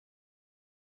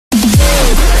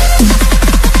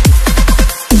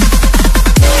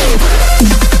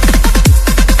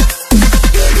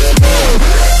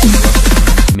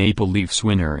Maple Leafs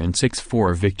winner and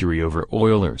 6-4 victory over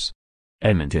Oilers.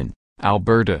 Edmonton,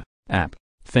 Alberta, App.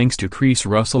 Thanks to Kris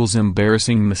Russell's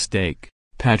embarrassing mistake,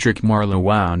 Patrick Marleau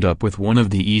wound up with one of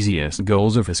the easiest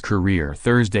goals of his career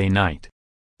Thursday night.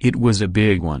 It was a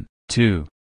big one, too.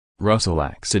 Russell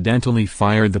accidentally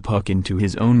fired the puck into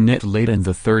his own net late in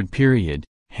the third period,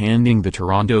 handing the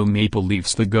Toronto Maple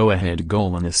Leafs the go-ahead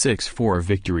goal in a 6-4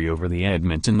 victory over the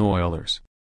Edmonton Oilers.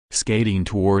 Skating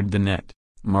toward the net,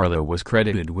 Marleau was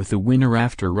credited with the winner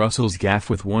after Russell's gaffe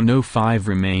with 1:05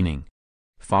 remaining.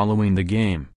 Following the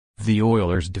game, the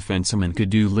Oilers defenseman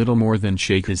could do little more than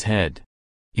shake his head.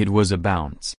 "It was a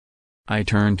bounce. I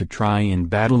turned to try and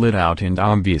battle it out and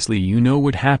obviously you know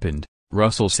what happened,"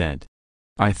 Russell said.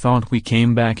 "I thought we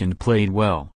came back and played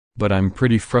well, but I'm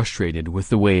pretty frustrated with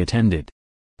the way it ended."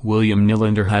 William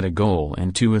Nylander had a goal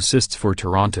and 2 assists for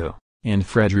Toronto, and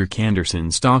Frederik Andersen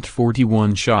stopped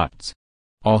 41 shots.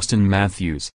 Austin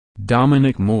Matthews,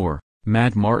 Dominic Moore,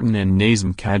 Matt Martin and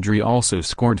Nazem Kadri also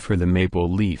scored for the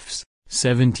Maple Leafs,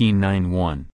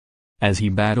 17-9-1. As he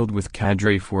battled with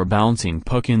Kadri for a bouncing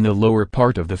puck in the lower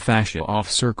part of the fascia-off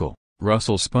circle,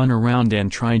 Russell spun around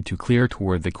and tried to clear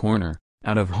toward the corner,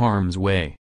 out of harm's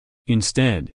way.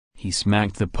 Instead, he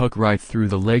smacked the puck right through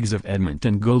the legs of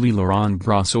Edmonton goalie Laurent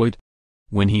Brossoit.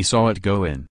 When he saw it go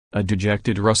in, a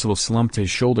dejected Russell slumped his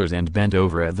shoulders and bent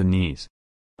over at the knees.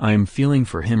 "I'm feeling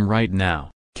for him right now,"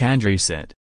 Kadri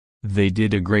said. "They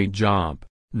did a great job.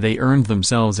 They earned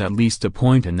themselves at least a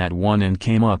point in that one and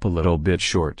came up a little bit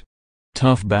short.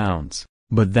 Tough bounce,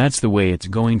 but that's the way it's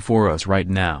going for us right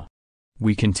now.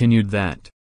 We continued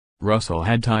that." Russell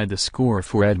had tied the score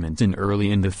for Edmonton early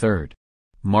in the third.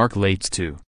 Mark Lates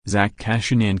 2, Zach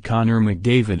Cashin and Connor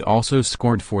McDavid also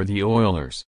scored for the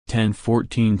Oilers,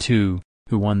 10-14-2,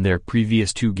 who won their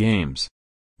previous 2 games.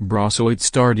 Brossoit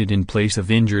started in place of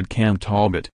injured Cam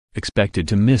Talbot, expected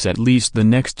to miss at least the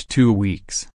next 2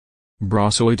 weeks.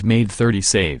 Brossoit made 30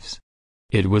 saves.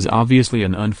 "It was obviously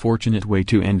an unfortunate way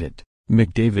to end it,"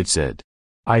 McDavid said.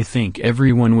 "I think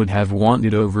everyone would have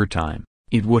wanted overtime.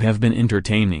 It would have been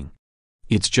entertaining.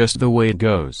 It's just the way it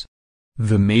goes."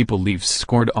 The Maple Leafs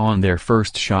scored on their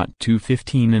first shot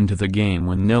 2:15 into the game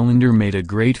when Nylander made a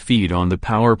great feed on the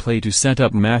power play to set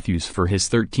up Matthews for his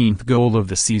 13th goal of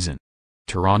the season.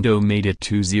 Toronto made it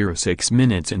 2:06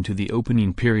 minutes into the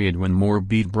opening period when Moore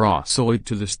beat Brossoit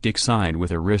to the stick side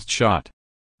with a wrist shot.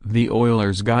 The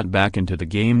Oilers got back into the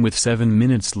game with 7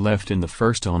 minutes left in the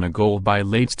first on a goal by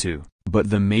Lates 2, but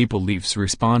the Maple Leafs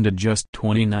responded just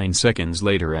 29 seconds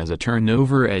later as a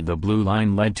turnover at the blue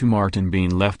line led to Martin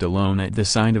being left alone at the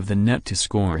side of the net to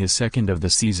score his 2nd of the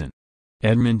season.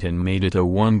 Edmonton made it a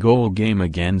 1-goal game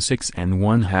again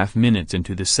 6.5 minutes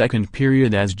into the second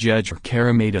period as Judge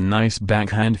Kara made a nice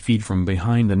backhand feed from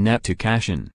behind the net to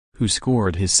Cashin, who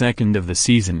scored his 2nd of the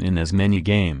season in as many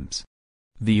games.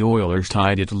 The Oilers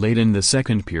tied it late in the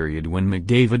second period when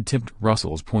McDavid tipped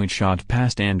Russell's point shot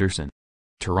past Andersen.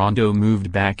 Toronto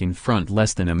moved back in front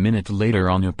less than a minute later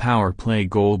on a power play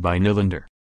goal by Nylander.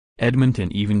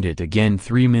 Edmonton evened it again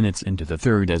 3 minutes into the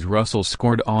third as Russell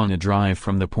scored on a drive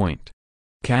from the point.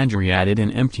 Kadri added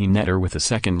an empty netter with a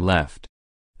second left.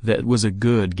 "That was a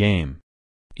good game.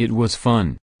 It was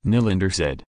fun," Nylander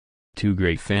said. "Two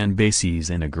great fan bases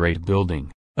and a great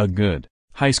building, a good,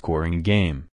 high-scoring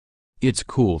game. It's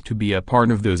cool to be a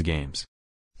part of those games.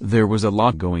 There was a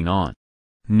lot going on."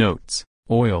 Notes: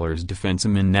 Oilers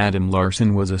defenseman Adam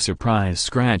Larsson was a surprise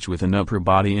scratch with an upper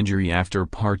body injury after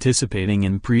participating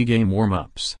in pre-game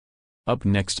warm-ups. Up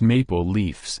next, Maple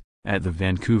Leafs, at the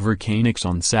Vancouver Canucks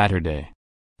on Saturday.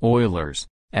 Oilers,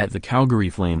 at the Calgary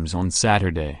Flames on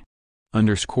Saturday.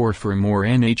 For more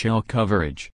NHL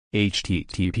coverage,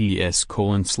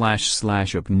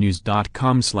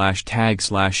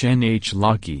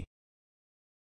 https://upnews.com/tag/NHLocky